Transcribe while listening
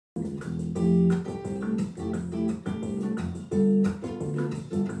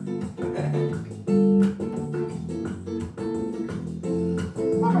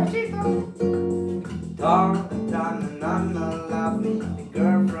Tall and tan and lovely, the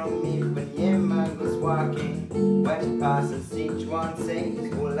girl from Ipanema goes walking. When she passes, each one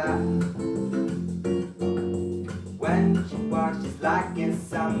says hola. When she walks, she's like in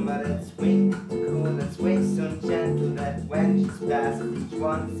summer. That swing cool, that swing so gentle that when she's passes, each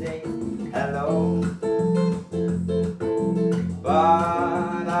one says hello.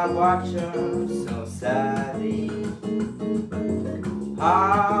 But I watch her so sadly.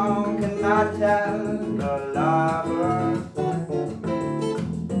 How can I tell her lover?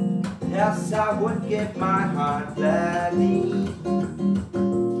 Yes, I would give my heart gladly.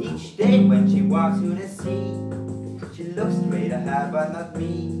 Each day when she walks through the sea, she looks straight ahead but not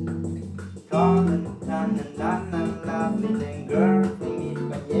me. Tall and tan and lovely, the girl from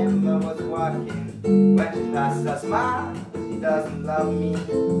Ipanema was walking. When she passes a smile, she doesn't love me.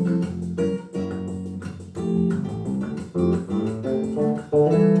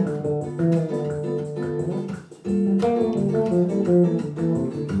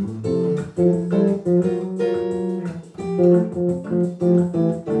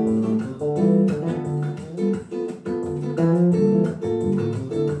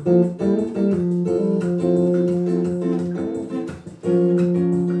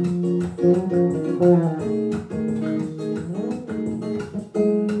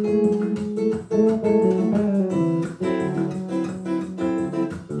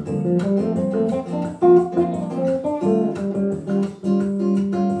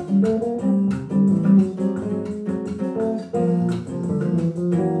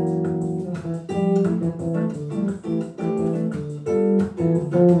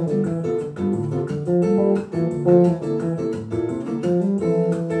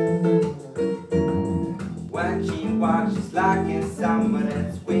 When she walks, she's like in summer.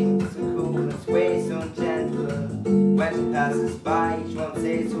 That swings so cool and sways so gentle. When she passes by, each one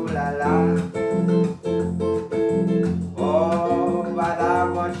says ooh la la. Oh, but I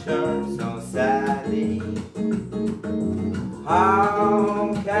watch her so sadly.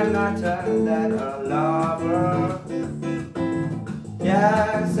 How can I tell that her lover?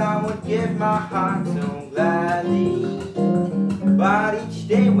 Yes, I would give my heart so gladly. But each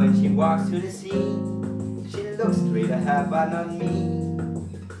day when she walks to the sea, she looks straight ahead but not me.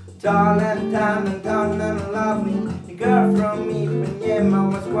 Tall and tan and lovely, the girl from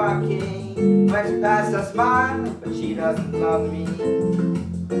Ipanema was walking. When she passed, I smile, but she doesn't love me.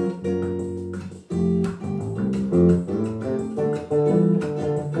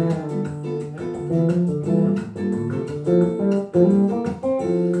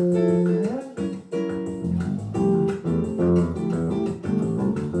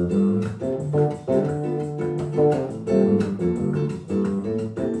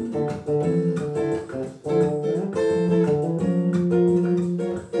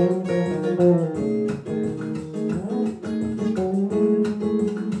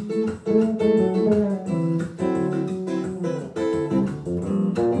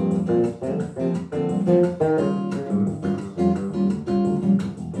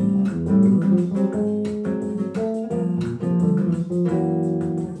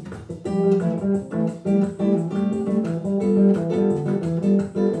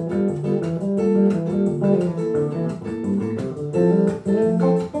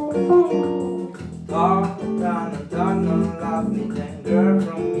 Girl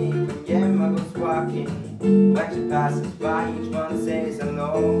from Ipanema goes walking. When she passes by, each one says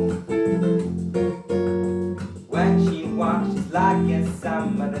hello. When she walks, she's like a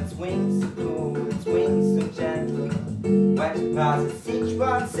summer. That swings so cool, that swings so gentle. When she passes, each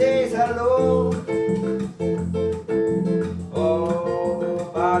one says hello.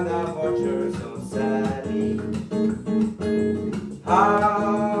 Oh, but I watch her so sadly.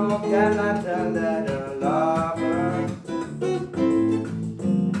 How can I tell that her lover?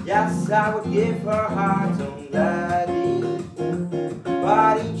 Yes, I would give her heart so gladly.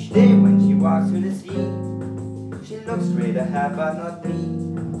 But each day when she walks to the sea, she looks straight ahead but not me.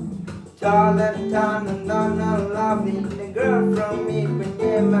 Tall and tan and lovely, the girl from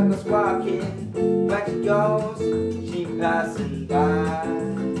Ipanema goes walking. When she goes, she passing by,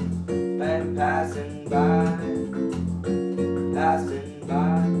 and passing by.